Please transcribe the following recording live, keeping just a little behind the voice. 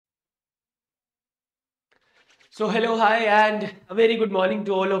So hello, hi, and a very good morning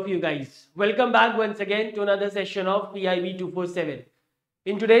to all of you guys. Welcome back once again to another session of PIB 247.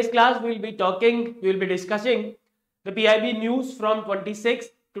 In today's class, we'll be discussing the PIB news from 26th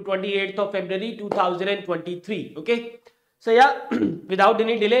to 28th of February 2023. Okay. So yeah, without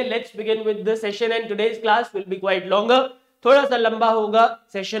any delay, let's begin with the session. And today's class will be quite longer. थोड़ा सा लंबा होगा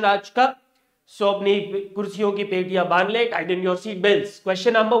session आज का. So अपनी कुर्सियों की पेटियां बांध ले. Tighten your seat belts.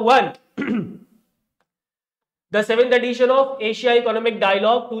 Question number 1. The 7th edition of Asia Economic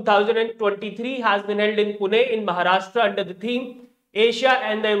Dialogue 2023 has been held in Pune in Maharashtra under the theme Asia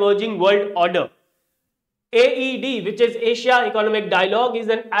and the Emerging World Order. AED, which is Asia Economic Dialogue, is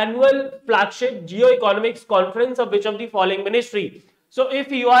an annual flagship geo-economics conference of which of the following ministry? So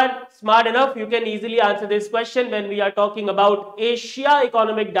if you are smart enough, you can easily answer this question when we are talking about Asia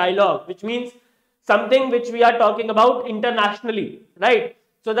Economic Dialogue, which means something which we are talking about internationally, right?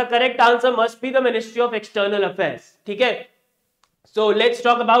 So the correct answer must be the Ministry of External Affairs. Okay. So let's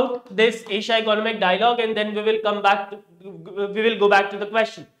talk about this Asia Economic Dialogue, and then we will go back to the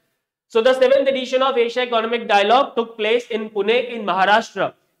question. So the 7th edition of Asia Economic Dialogue took place in Pune in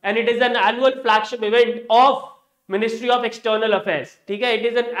Maharashtra, and it is an annual flagship event of Ministry of External Affairs. Okay. It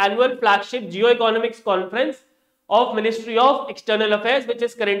is an annual flagship geo-economics conference of Ministry of External Affairs, which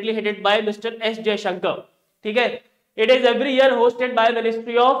is currently headed by Mr. S. Jaishankar. Okay. It is every year hosted by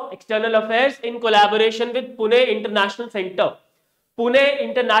Ministry of External Affairs in collaboration with Pune International Center. Pune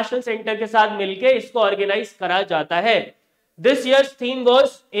International Center के साथ मिलके इसको organize करा जाता है. This year's theme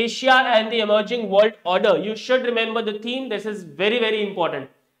was Asia and the Emerging World Order. You should remember the theme. This is very, very important.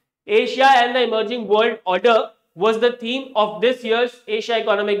 Asia and the Emerging World Order was the theme of this year's Asia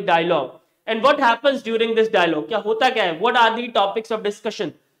Economic Dialogue. And what happens during this dialogue? क्या होता क्या है? What are the topics of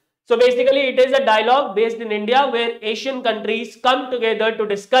discussion? So basically it is a dialogue based in India where Asian countries come together to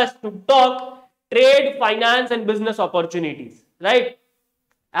discuss, to talk trade, finance and business opportunities, right?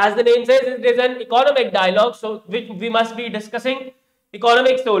 As the name says, it is an economic dialogue, so we must be discussing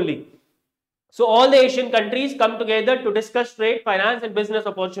economics only. So all the Asian countries come together to discuss trade, finance and business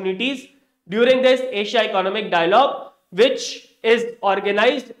opportunities during this Asia Economic Dialogue, which is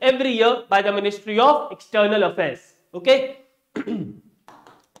organized every year by the Ministry of External Affairs. Okay.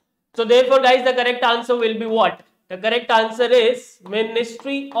 So therefore guys, the correct answer will be what? The correct answer is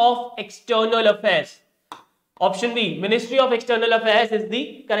Ministry of External Affairs. Option B, Ministry of External Affairs is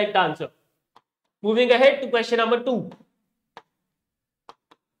the correct answer. Moving ahead to question number 2.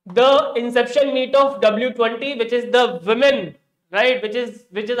 The inception meet of W20, which is the women, right? Which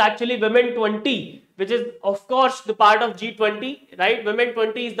is actually Women 20, which is of course the part of G20, right? Women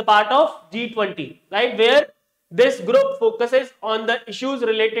 20 is the part of G20, right? Where this group focuses on the issues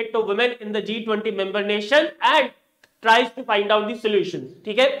related to women in the G20 member nation and tries to find out the solutions.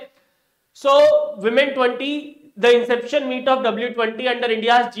 Okay? So, Women 20, the inception meet of W20 under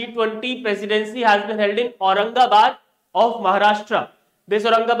India's G20 presidency has been held in Aurangabad of Maharashtra. This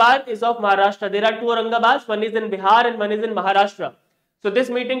Aurangabad is of Maharashtra. There are two Aurangabads, one is in Bihar and one is in Maharashtra. So, this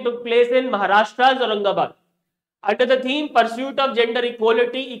meeting took place in Maharashtra's Aurangabad. Under the theme Pursuit of Gender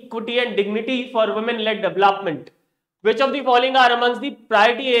Equality, Equity and Dignity for Women-led Development. Which of the following are amongst the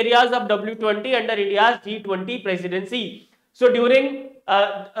priority areas of W20 under India's G20 presidency? So during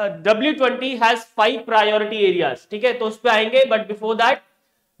W20 has 5 priority areas. ठीक है, तो उस पे आएंगे. But before that,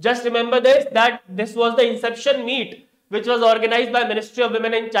 just remember this, that this was the inception meet which was organized by Ministry of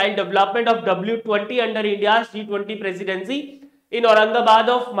Women and Child Development of W20 under India's G20 presidency in Aurangabad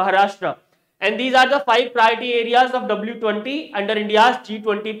of Maharashtra. And these are the 5 priority areas of W20 under India's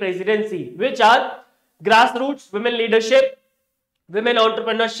G20 presidency, which are grassroots women leadership, women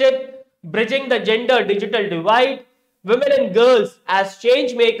entrepreneurship, bridging the gender digital divide, women and girls as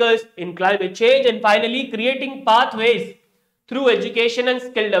change makers in climate change, and finally creating pathways through education and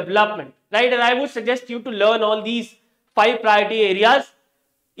skill development, right? And I would suggest you to learn all these 5 priority areas,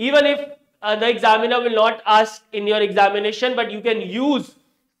 even if the examiner will not ask in your examination, but you can use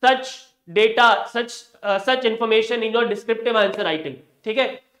such data, such information in your descriptive answer writing.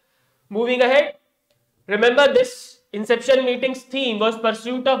 Okay? Moving ahead, remember this inception meeting's theme was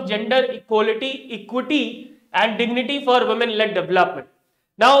Pursuit of Gender Equality, Equity and Dignity for Women-led Development.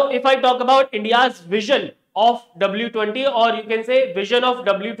 Now, if I talk about India's vision of W20, or you can say vision of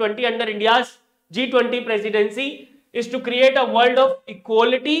W20 under India's G20 presidency, is to create a world of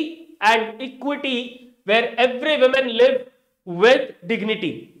equality and equity where every woman live with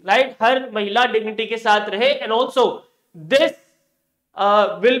dignity, right? हर महिला dignity के साथ रहे, and also this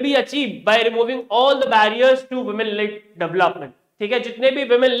will be achieved by removing all the barriers to women-led development. ठीक है, जितने भी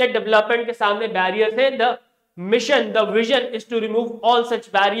women-led development के सामने barriers हैं, the mission, the vision is to remove all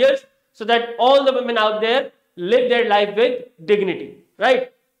such barriers so that all the women out there live their life with dignity,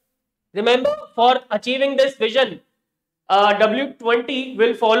 right? Remember, for achieving this vision, W20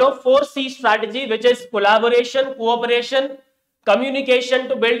 will follow 4C strategy, which is collaboration, cooperation, communication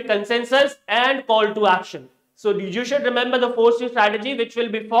to build consensus, and call to action. So you should remember the 4C strategy which will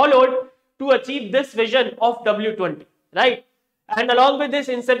be followed to achieve this vision of W20, right? And along with this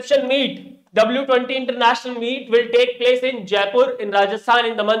inception meet, W20 international meet will take place in Jaipur in Rajasthan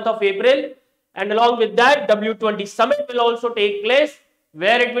in the month of April. And along with that, W20 summit will also take place.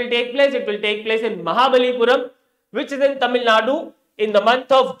 Where it will take place? It will take place in Mahabalipuram, which is in Tamil Nadu, in the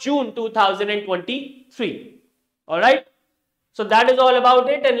month of June 2023. Alright. So that is all about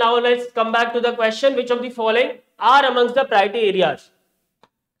it. And now let's come back to the question, which of the following are amongst the priority areas?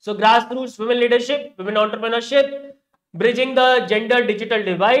 So grassroots women leadership, women entrepreneurship, bridging the gender digital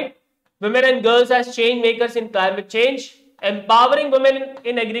divide, women and girls as change makers in climate change, empowering women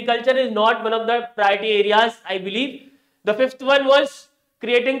in agriculture is not one of the priority areas, I believe. The fifth one was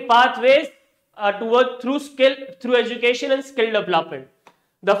creating pathways through education and skill development.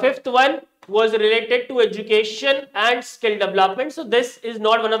 The fifth one was related to education and skill development. So this is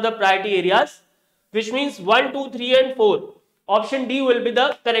not one of the priority areas, which means 1, 2, 3 and 4. Option D will be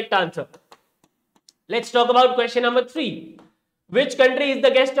the correct answer. Let's talk about question number 3. Which country is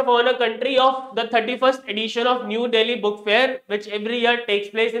the guest of honor country of the 31st edition of New Delhi Book Fair, which every year takes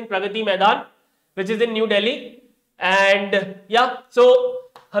place in Pragati Maidan, which is in New Delhi? And yeah, so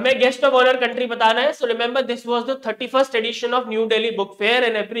हमें guest of honor country बताना है. So remember, this was the 31st edition of New Delhi Book Fair,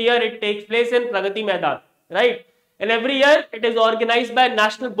 and every year it takes place in Pragati Maidan, right? And every year it is organized by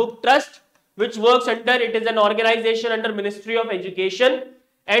National Book Trust, which works under, it is an organization under Ministry of Education,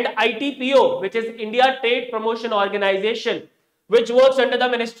 and ITPO, which is India Trade Promotion Organization, which works under the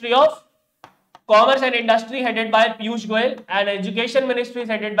Ministry of Commerce and Industry, headed by Piyush Goyal, and Education Ministry is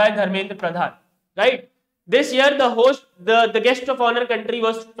headed by Dharmendra Pradhan, right? This year the guest of honor country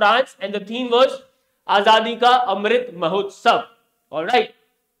was France, and the theme was Azadi Ka Amrit Mahotsav. All right,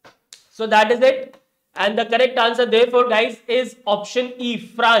 so that is it, and the correct answer therefore, guys, is option E,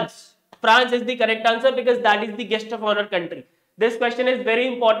 France. France is the correct answer because that is the guest of honor country. This question is very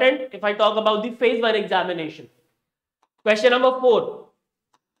important if I talk about the phase 1 examination. Question number 4.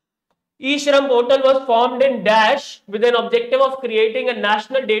 E-Shram portal was formed in Dash with an objective of creating a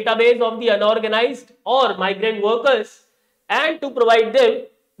national database of the unorganized or migrant workers and to provide them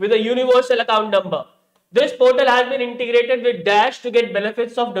with a universal account number. This portal has been integrated with Dash to get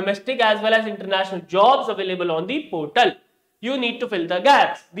benefits of domestic as well as international jobs available on the portal. You need to fill the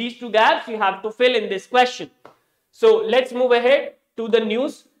gaps. These 2 gaps you have to fill in this question. So let's move ahead to the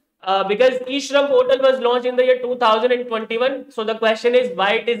news. Because E-Shram portal was launched in the year 2021. So the question is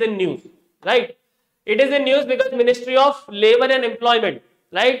why it is in news, right? It is in news because Ministry of Labor and Employment,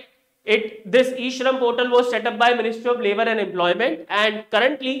 right? This E-Shram portal was set up by Ministry of Labor and Employment, and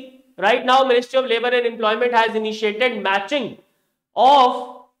currently, right now, Ministry of Labor and Employment has initiated matching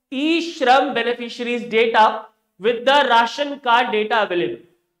of E-Shram beneficiaries data with the ration card data available,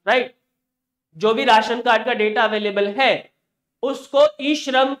 right? जो भी ration card का data available है उसको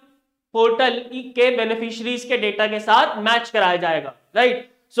e-Shram portal के beneficiaries के data के साथ match कराया जाएगा, right?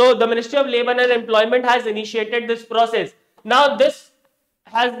 So the ministry of labour and employment has initiated this process. Now this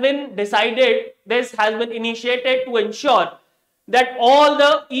has been decided, this has been initiated to ensure that all the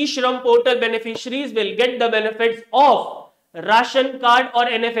e-Shram portal beneficiaries will get the benefits of ration card or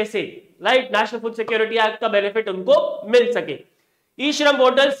NFSA, right? National Food Security Act का benefit उनको मिल सके. E-Shram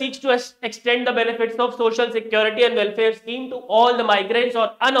portal seeks to extend the benefits of social security and welfare scheme to all the migrants or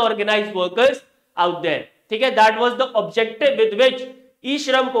unorganized workers out there. ठीक है? That was the objective with which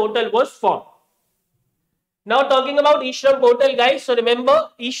E-Shram portal was formed. Now talking about E-Shram portal, guys, so remember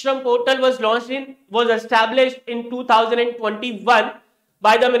E-Shram portal was established in 2021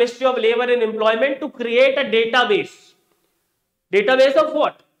 by the Ministry of Labor and Employment to create a database. Database of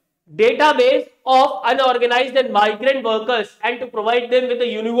what? Database of unorganized and migrant workers and to provide them with a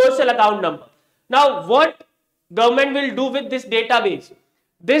universal account number. Now what government will do with this database?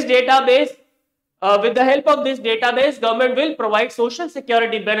 This database, with the help of this database, government will provide social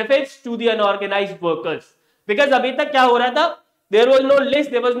security benefits to the unorganized workers. Because अभी तक क्या हो रहा था? There was no list,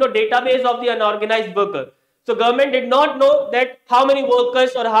 there was no database of the unorganized worker. So government did not know that how many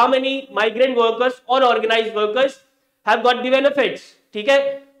workers or how many migrant workers or organized workers have got the benefits. ठीक है?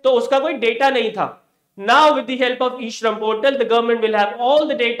 तो उसका कोई data नहीं था. Now with the help of E-Shram portal, the government will have all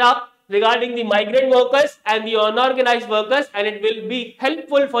the data regarding the migrant workers and the unorganized workers, and it will be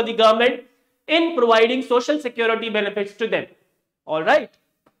helpful for the government in providing social security benefits to them. All right.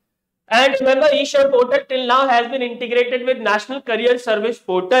 And remember, E-Shram portal till now has been integrated with National Career Service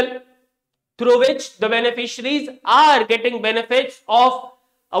portal through which the beneficiaries are getting benefits of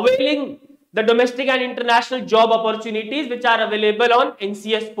availing the domestic and international job opportunities which are available on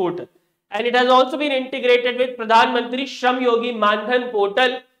NCS portal. And it has also been integrated with Pradhan Mantri Shram Yogi Mandhan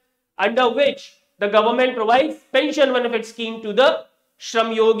portal, under which the government provides pension benefit scheme to the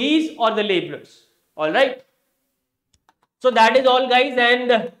Shram Yogis or the laborers. All right. So that is all, guys.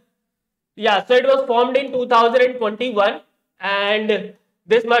 And yeah, so it was formed in 2021, and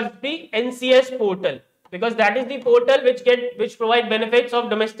this must be NCS portal, because that is the portal which provide benefits of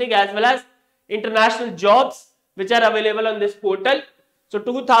domestic as well as international jobs which are available on this portal. So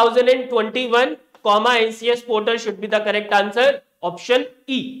 2021, NCS portal should be the correct answer, option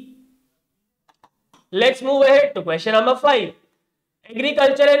E. Let's move ahead to question number 5.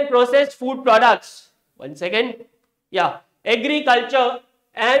 Agriculture and processed food products. One second. Yeah, Agriculture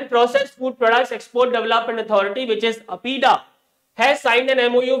and Processed Food Products Export Development Authority, which is APIDA, has signed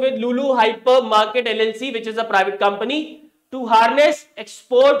an MOU with Lulu Hyper Market LLC, which is a private company, to harness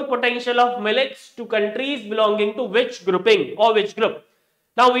export potential of millets to countries belonging to which grouping or which group.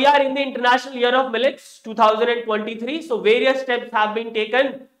 Now we are in the International Year of Millets 2023, so various steps have been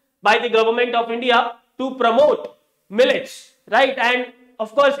taken by the government of India to promote millets, right? And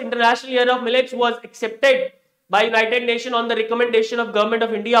of course, International Year of Millets was accepted by United Nations on the recommendation of Government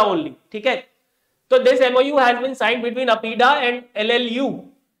of India only. Okay? So this MOU has been signed between APIDA and LLU.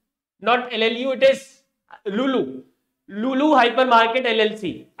 Not LLU, it is Lulu. Lulu Hypermarket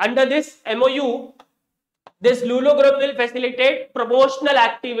LLC. Under this MOU, this Lulu group will facilitate promotional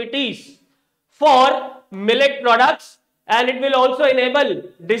activities for millet products, and it will also enable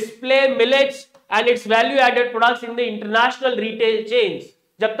display millets and its value added products in the international retail chains.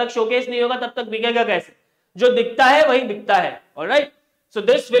 जब तक showcase नहीं होगा तब तक बिकेगा कैसे? जो दिखता है वही बिकता है. All right. So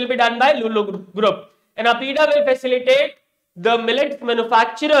this will be done by Lulu Group, and APIDA will facilitate the millet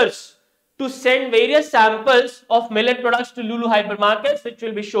manufacturers to send various samples of millet products to Lulu hypermarkets, which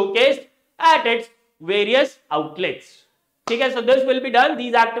will be showcased at its various outlets. Okay, so this will be done.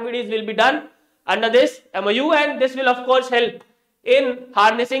 These activities will be done under this MOU, and this will of course help in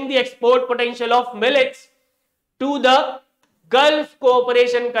harnessing the export potential of millets to the Gulf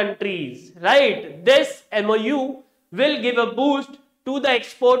cooperation countries, right? This MOU will give a boost to the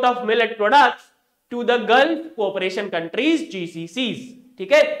export of millet products to the Gulf cooperation countries, GCCs.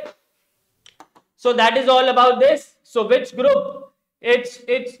 Okay? So that is all about this. So which group?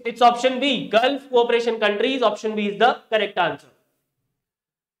 It's option B, Gulf cooperation countries. Option B is the correct answer.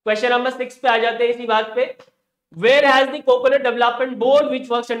 Question number 6 पे आ जाते हैं इसी बात पे. Where has the Coconut Development Board, which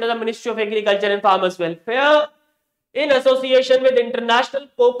works under the Ministry of Agriculture and Farmers Welfare, in association with International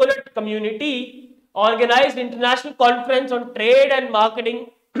Coconut Community, organized international conference on trade and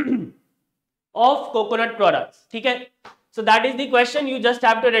marketing of coconut products? ठीक है? So that is the question. You just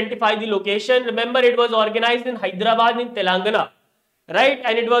have to identify the location. Remember, it was organized in Hyderabad in Telangana, right?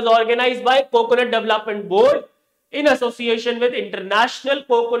 And it was organized by Coconut Development Board in association with International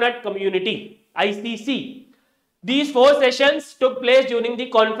Coconut Community, ICC. These 4 sessions took place during the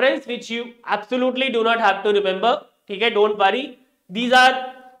conference, which you absolutely do not have to remember. Okay, don't worry. These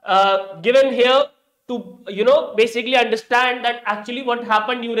are given here to basically understand that actually what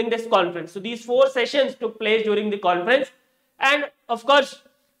happened during this conference. So these 4 sessions took place during the conference, and of course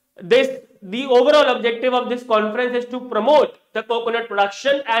the overall objective of this conference is to promote the coconut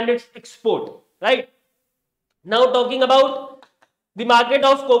production and its export, right? Now talking about the market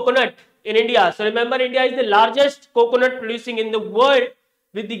of coconut in India. So remember, India is the largest coconut producing in the world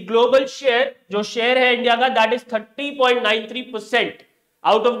with the global share, जो share है India का, that is 30.93%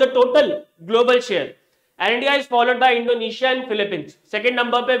 out of the total global share. And India is followed by Indonesia and Philippines. Second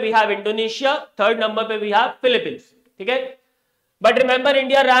number पे we have Indonesia, third number पे we have Philippines. ठीक है? But remember,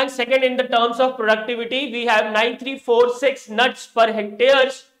 India ranks second in the terms of productivity. We have 9346 nuts per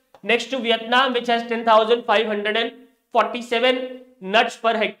hectares next to Vietnam, which has 10,547 nuts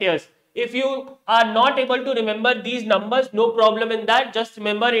per hectares. If you are not able to remember these numbers, no problem in that. Just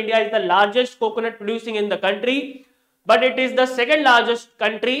remember, India is the largest coconut producing in the country, but it is the second largest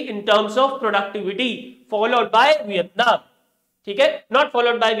country in terms of productivity, followed by Vietnam. ठीक है? Not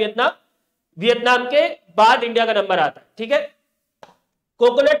followed by Vietnam. Vietnam के बाद India का number आता है. ठीक है?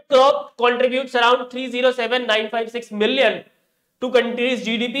 Coconut crop contributes around 307,956 million to country's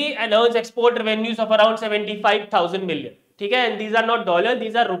GDP and earns export revenues of around 75,000 million. ठीक है? And these are not dollars,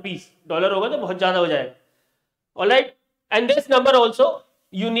 these are rupees. Dollar होगा तो बहुत ज़्यादा हो जाएगा. All right? And this number also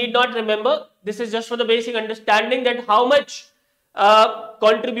you need not remember. This is just for the basic understanding that how much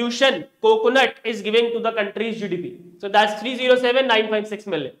contribution coconut is giving to the country's GDP. So that's 307,956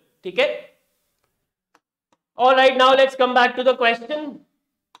 million. ठीक है? All right, now let's come back to the question.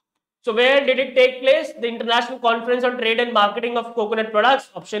 So where did it take place? The International Conference on Trade and Marketing of Coconut Products.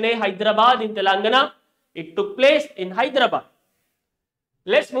 Option A, Hyderabad in Telangana. It took place in Hyderabad.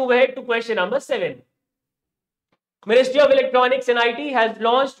 Let's move ahead to question number 7. Ministry of Electronics and IT has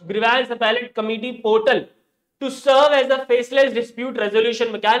launched Grievance Appellate Committee portal to serve as a faceless dispute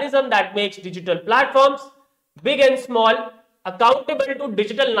resolution mechanism that makes digital platforms, big and small, accountable to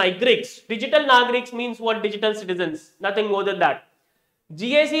digital nagriks. Digital nagriks means what? Digital citizens. Nothing more than that.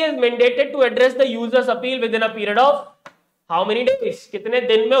 GAC is mandated to address the user's appeal within a period of how many days? कितने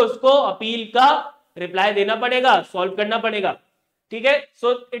दिन में उसको appeal का reply देना पड़ेगा, solve करना पड़ेगा. ठीक है.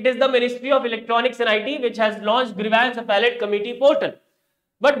 So it is the Ministry of Electronics and IT which has launched Grievance Appellate Committee portal.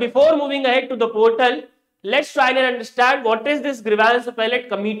 But before moving ahead to the portal, let's try and understand what is this Grievance Appellate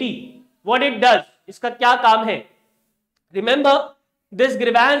Committee, what it does, इसका क्या काम है. Remember, this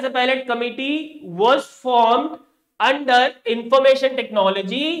Grievance Appellate Committee was formed under Information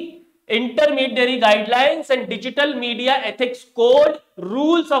Technology, Intermediary Guidelines and Digital Media Ethics Code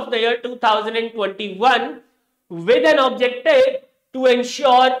rules of the year 2021 with an objective to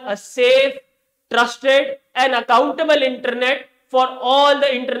ensure a safe, trusted and accountable internet for all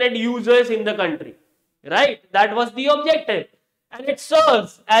the internet users in the country. Right? That was the objective. And it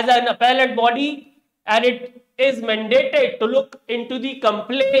serves as an appellate body and it is mandated to look into the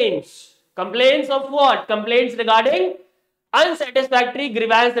complaints. Complaints of what? Complaints regarding unsatisfactory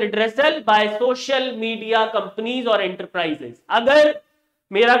grievance redressal by social media companies or enterprises. अगर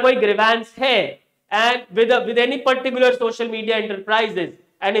मेरा कोई grievance है and with any particular social media enterprises,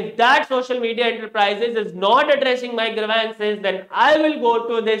 and if that social media enterprises is not addressing my grievances, then I will go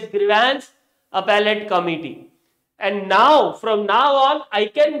to this grievance appellate committee. And now, from now on, I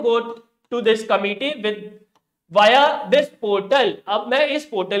can go to this committee with via this portal. अब मैं इस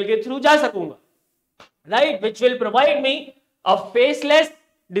portal के through जा सकूंगा, right? Which will provide me a faceless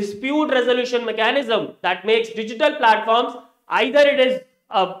dispute resolution mechanism that makes digital platforms, either it is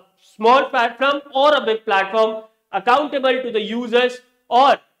a small platform or a big platform, accountable to the users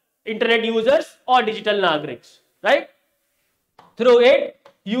or internet users or digital nagriks, right? Through it,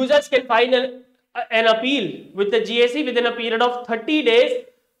 users can file an appeal with the GAC within a period of 30 days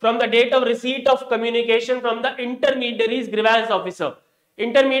from the date of receipt of communication from the intermediaries grievance officer.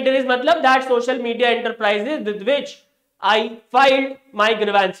 Intermediaries matlab that social media enterprises with which I filed my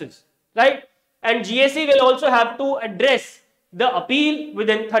grievances, right? And GAC will also have to address the appeal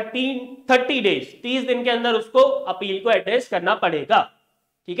within 30 days. 30 दिन के अंदर उसको appeal को address करना पड़ेगा,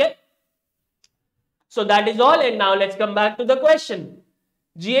 ठीक है? So that is all, and now let's come back to the question.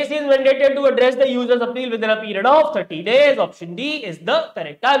 GAC is mandated to address the user's appeal within a period of 30 days. Option D is the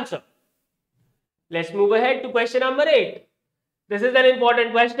correct answer. Let's move ahead to question number 8. This is an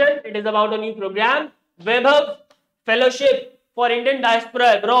important question. It is about a new program. Vaibhav Fellowship for Indian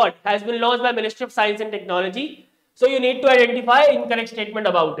Diaspora Abroad has been launched by Ministry of Science and Technology. So you need to identify incorrect statement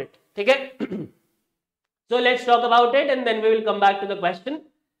about it. Okay? So let's talk about it and then we will come back to the question.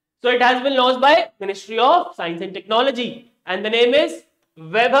 So it has been launched by Ministry of Science and Technology and the name is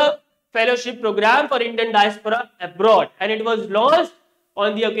Vaibhav Fellowship Program for Indian Diaspora Abroad, and it was launched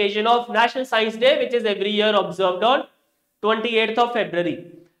on the occasion of National Science Day, which is every year observed on 28th of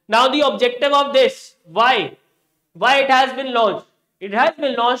February. Now the objective of this, why it has been launched? It has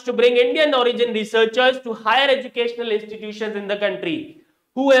been launched to bring Indian origin researchers to higher educational institutions in the country.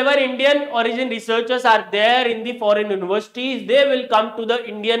 Whoever Indian origin researchers are there in the foreign universities, they will come to the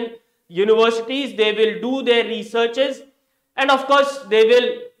Indian universities, they will do their researches, and of course, they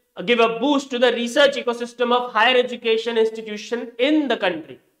will give a boost to the research ecosystem of higher education institution in the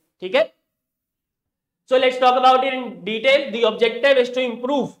country. Okay? So let's talk about it in detail. The objective is to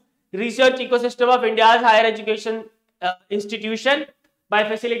improve research ecosystem of India's higher education institution by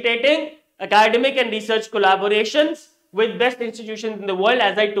facilitating academic and research collaborations with best institutions in the world.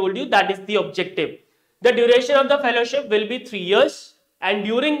 As I told you, that is the objective. The duration of the fellowship will be 3 years, and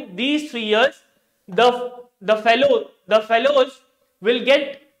during these 3 years, the fellows will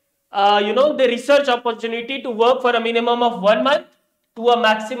get the research opportunity to work for a minimum of 1 month to a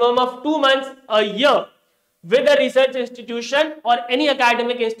maximum of 2 months a year with a research institution or any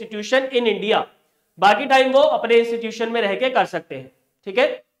academic institution in India. बाकी time वो अपने institution में रह के कर सकते हैं, ठीक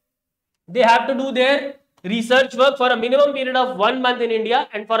है? They have to do their research work for a minimum period of 1 month in India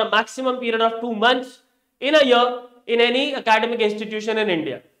and for a maximum period of 2 months in a year in any academic institution in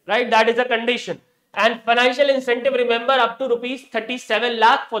India, right? That is a condition. And financial incentive, remember, up to rupees 37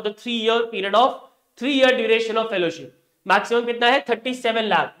 lakh for the 3-year period of 3-year duration of fellowship. Maximum कितना है? 37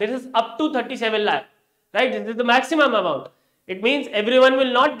 lakh. This is up to 37 lakh, right? This is the maximum amount. It means everyone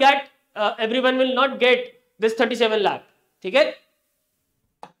will not get this 37 lakh. ठीक है?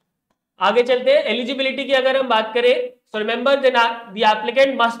 आगे चलते हैं। Eligibility की अगर हम बात करें, so remember the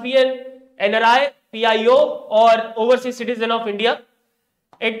applicant must be N NRI, PIO और overseas citizen of India.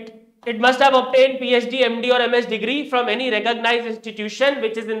 It must have obtained PhD, MD or MS degree from any recognized institution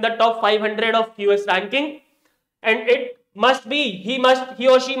which is in the top 500 of QS ranking, and it must be he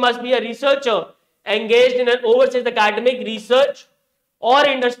or she must be a researcher engaged in an overseas academic research or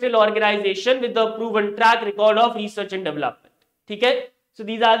industrial organization with a proven track record of research and development. ठीक है, so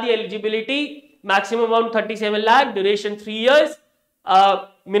these are the eligibility. Maximum amount 37 lakh, duration 3 years,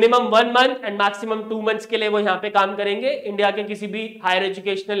 minimum 1 month and maximum 2 months के लिए वो यहाँ पे काम करेंगे India के किसी भी हायर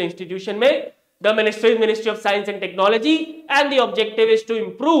एजुकेशनल इंस्टीट्यूशन में. The ministry of science and technology and the objective is to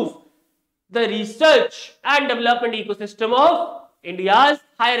improve the research and development ecosystem of India's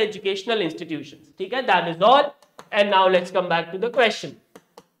higher educational institutions. ठीक है, that is all. And now let's come back to the question.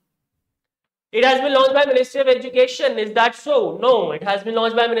 It has been launched by Ministry of Education. Is that so? No, it has been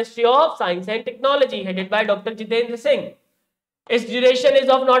launched by Ministry of Science and Technology, headed by Dr. Jitendra Singh. Its duration is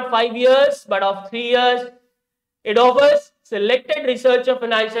of not 5 years but of 3 years. It offers selected research of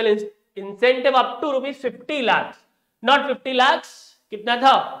financial incentive up to rupees 50 lakhs. Not 50 lakhs. कितना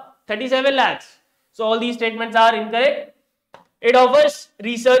था? 37 lakhs. So all these statements are incorrect. It offers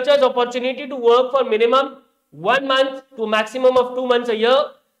researchers opportunity to work for minimum 1 month to maximum of 2 months a year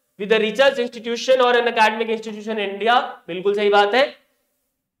with a research institution or an academic institution in India. बिल्कुल सही बात है.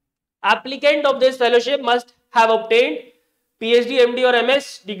 Applicant of this fellowship must have obtained PhD, MD or MS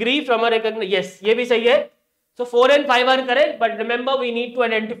degree from a recognized. Yes, ये भी सही है. So 4 and 5 are correct, but remember we need to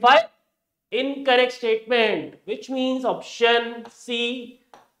identify incorrect statement, which means option C,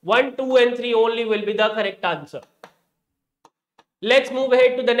 1, 2 and 3 only will be the correct answer. Let's move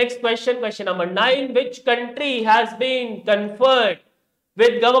ahead to the next question. Question number 9. Which country has been conferred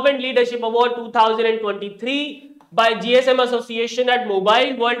with Government Leadership Award 2023 by GSM Association at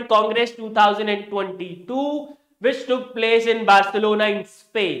Mobile World Congress 2022, which took place in Barcelona in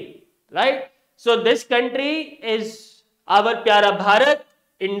Spain, right? So this country is our प्यारा Bharat,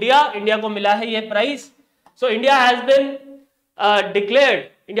 India. India को मिला है ये prize. So India has been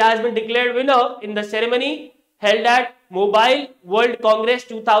declared winner in the ceremony held at Mobile World Congress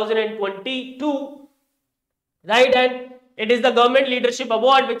 2022, right? And it is the Government Leadership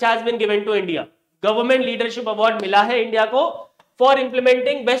Award which has been given to India. Government Leadership Award मिला है India को for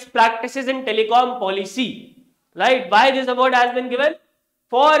implementing best practices in telecom policy. Right? Why this award has been given?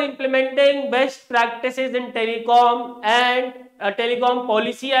 For implementing best practices in telecom and telecom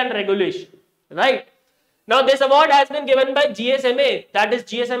policy and regulation. Right? Now this award has been given by GSMA, that is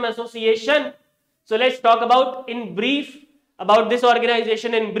GSM Association. So let's talk about in brief about this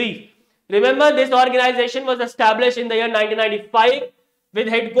organization in brief. Remember, this organization was established in the year 1995 with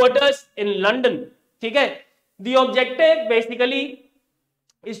headquarters in London. ठीक है? The objective basically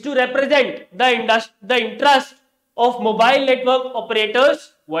is to represent the interest of mobile network operators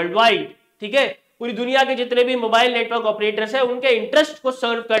worldwide. ठीक है, पूरी दुनिया के जितने भी mobile network operators हैं उनके इंटरेस्ट को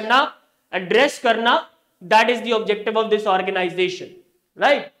सर्व करना, एड्रेस करना, that is the objective of this organisation,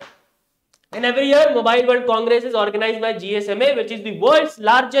 right? And every year mobile world Congress is organised by GSMA, which is the world's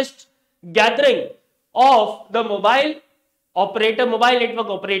largest gathering of the mobile network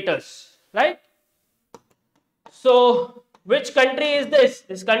operators, right? So which country is this?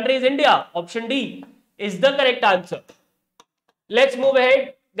 This country is India. Option D is the correct answer. Let's move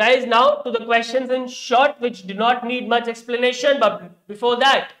ahead, guys, now to the questions in short, which do not need much explanation. But before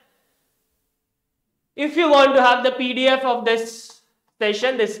that, if you want to have the PDF of this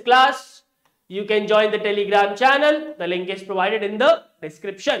session, this class, you can join the Telegram channel. The link is provided in the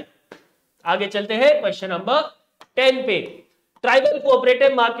description. आगे चलते हैं question number 10 पे. Tribal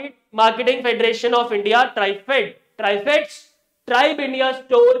cooperative marketing federation of India, ट्राइफेड्स, Tribe India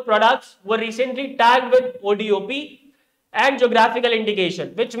store products were recently tagged with ODOP and geographical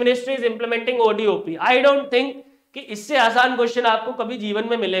indication. Which ministry is implementing ODOP? I don't think कि इससे आसान question आपको कभी जीवन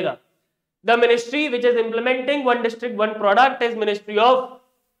में मिलेगा. The ministry which is implementing one district one product is Ministry of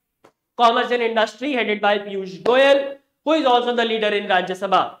Commerce and Industry, headed by Piyush Goyal, who is also the leader in Rajya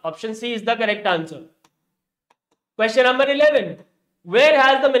Sabha. Option C is the correct answer. Question number 11. Where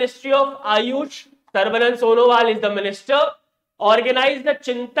has the Ministry of Ayush, Sarbanan Sonowal is the minister, organized the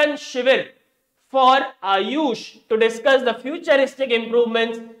Chintan Shivir for Ayush to discuss the futuristic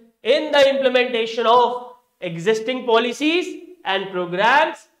improvements in the implementation of existing policies and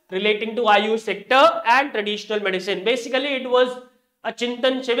programs relating to Ayush sector and traditional medicine. Basically, it was a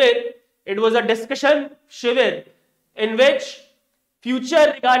Chintan Shivir. It was a discussion Shivir in which future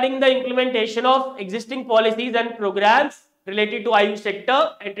regarding the implementation of existing policies and programs related to Ayush sector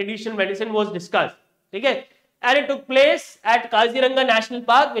and traditional medicine was discussed. ठीक है, and it took place at Kaziranga National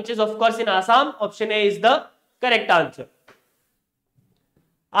Park, which is of course in Assam. Option A is the correct answer.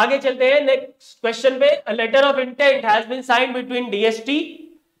 आगे चलते हैं next question पे. A letter of intent has been signed between DST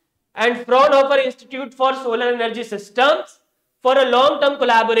and Fraunhofer Institute for Solar Energy Systems for a long-term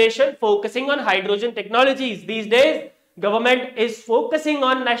collaboration focusing on hydrogen technologies. These days, government is focusing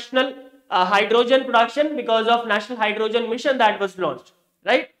on national hydrogen production because of National Hydrogen Mission that was launched,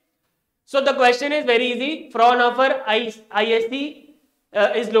 right? So the question is very easy. Fraunhofer ISC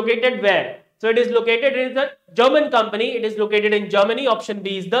is located where? So it is located, it is a German company. It is located in Germany. Option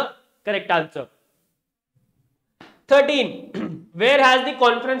B is the correct answer. 13. Where has the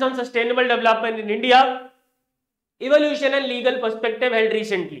Conference on Sustainable Development in India, Evolution and Legal Perspective held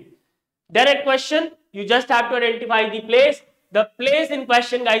recently? Direct question. You just have to identify the place. The place in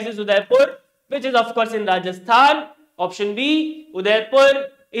question, guys, is Udaipur, which is of course in Rajasthan. Option B, Udaipur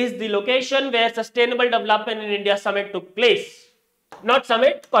is the location where Sustainable Development in India Summit took place. Not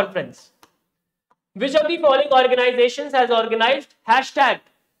summit, conference. Which of the following organizations has organized hashtag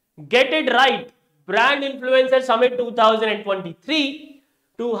Get It Right Brand Influencer Summit 2023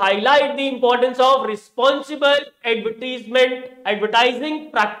 to highlight the importance of responsible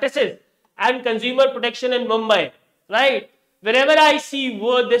advertising practices and consumer protection in Mumbai, right? Wherever I see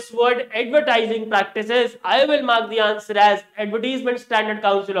this word advertising practices, I will mark the answer as Advertisement Standard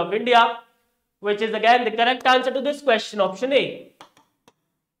Council of India, which is again the correct answer to this question, option A.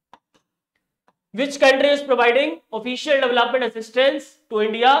 Which country is providing official development assistance to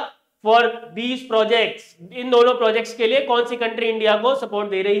India for these projects? इन दोनों projects के लिए कौन सी country India को support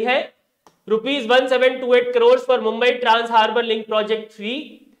दे रही है? Rupees 1728 crores for Mumbai Trans Harbour Link Project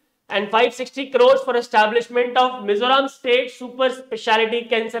 3 and 560 crores for establishment of Mizoram State Super Speciality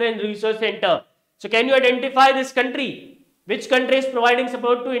Cancer and Research Center. So can you identify this country? Which country is providing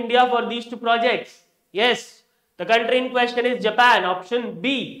support to India for these two projects? Yes, the country in question is Japan. Option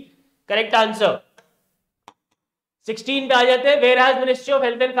B. Correct answer. 16 पे आ जाते हैं. Where has Ministry of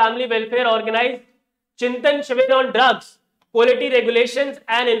Health and Family Welfare organized Chintan Shivir on drugs, quality regulations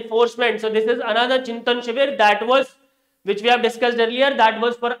and enforcement? So this is another Chintan Shivir that was, which we have discussed earlier, that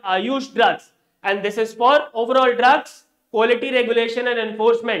was for Ayush drugs, and this is for overall drugs, quality regulation and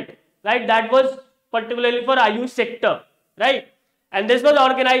enforcement, right? That was particularly for Ayush sector, right? And this was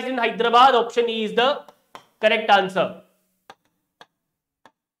organized in Hyderabad. Option E is the correct answer.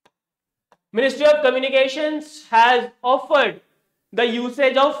 Ministry of Communications has offered the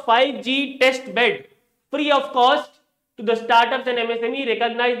usage of 5G test bed free of cost to the startups and MSME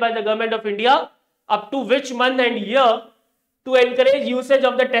recognized by the Government of India up to which month and year to encourage usage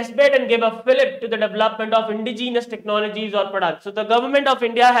of the test bed and give a fillip to the development of indigenous technologies or products. So the Government of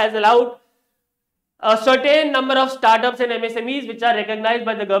India has allowed a certain number of startups and MSMEs which are recognized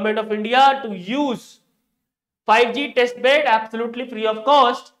by the Government of India to use 5G test bed absolutely free of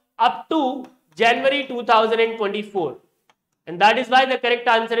cost up to January 2024, and that is why the correct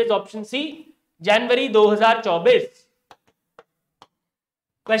answer is option C, January 2024.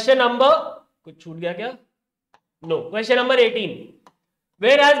 Question number, कुछ छूट गया क्या? No. Question number 18.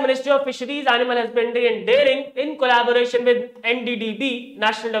 Whereas Ministry of Fisheries, Animal Husbandry and Dairying in collaboration with NDDB,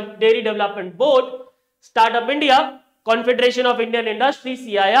 National Dairy Development Board, Startup India, Confederation of Indian Industry,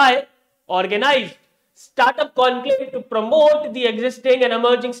 CII, organized Startup Conclave to promote the existing and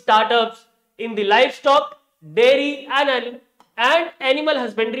emerging startups in the livestock, dairy and animal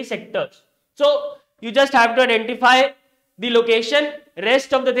husbandry sectors. So you just have to identify the location.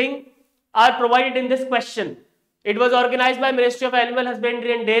 Rest of the thing are provided in this question. It was organized by Ministry of Animal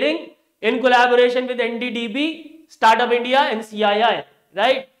Husbandry and Dairying in collaboration with NDDB, Startup India and CII,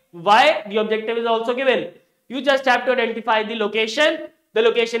 right? Why? The objective is also given. You just have to identify the location. The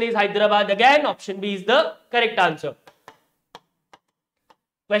location is Hyderabad again. Option B is the correct answer.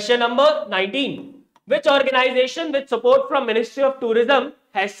 Question number 19. Which organization with support from Ministry of Tourism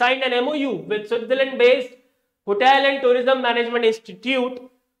has signed an MOU with Switzerland-based Hotel and Tourism Management Institute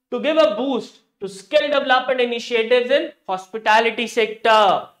to give a boost to skill development initiatives in hospitality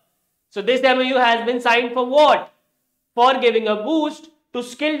sector? So this MOU has been signed for what? For giving a boost to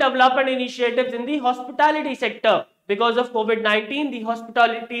skill development initiatives in the hospitality sector. Because of COVID-19, the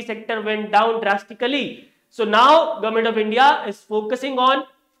hospitality sector went down drastically. So now Government of India is focusing on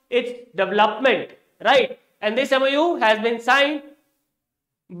its development, right? And this MOU has been signed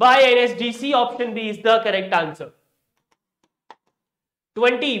by NSDC. Option B is the correct answer.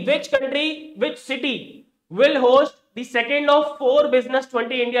 20. Which country, which city will host the second of 4 Business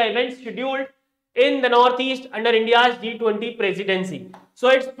 20 India events scheduled in the Northeast under India's G20 presidency? So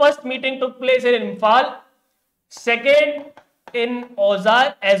its first meeting took place in Imphal, second in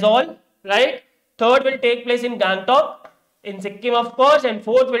Azol, right? third will take place in Gangtok, in Sikkim of course, and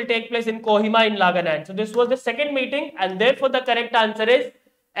fourth will take place in Kohima in Nagaland. So this was the second meeting, and therefore the correct answer is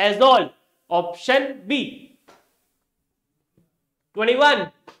as all, option B.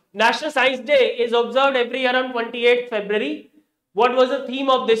 21. National Science Day is observed every year on 28th February. What was the theme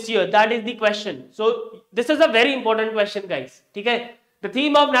of this year? That is the question. So this is a very important question, guys. Okay? The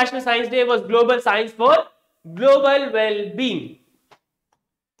theme of National Science Day was Global Science for Global Well-being.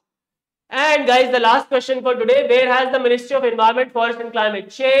 And guys, the last question for today, where has the Ministry of Environment, Forest and Climate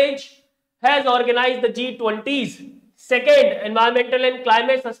Change has organized the G20's second Environmental and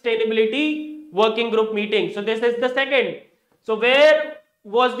Climate Sustainability Working Group meeting. So this is the second. So where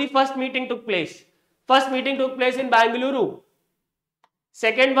was the first meeting took place? First meeting took place in Bangalore.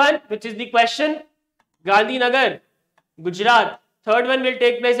 Second one, which is the question, Gandhinagar, Gujarat. Third one will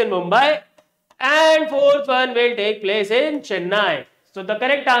take place in Mumbai. And fourth one will take place in Chennai. So the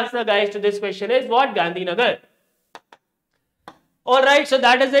correct answer, guys, to this question is what? Gandhinagar. Alright, so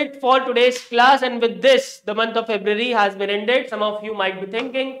that is it for today's class, and with this, the month of February has been ended. Some of you might be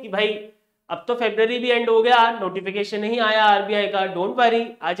thinking कि भाई अब तो February भी end हो गया, notification नहीं आया RBI का. Don't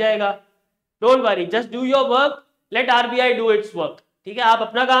worry, आ जाएगा. Don't worry, just do your work. Let RBI do its work. ठीक है, आप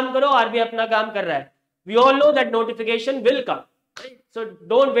अपना काम करो, RBI अपना काम कर रहा है. We all know that notification will come. So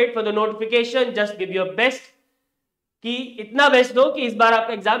don't wait for the notification. Just give your best. कि इतना बेस्ट दो कि इस बार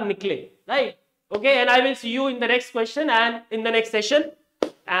आपका एग्जाम निकले. Right? Okay, and I will see you in the next question and in the next session.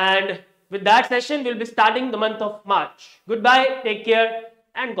 And with that session, we'll be starting the month of March. Goodbye, take care,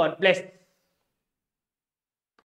 and God bless.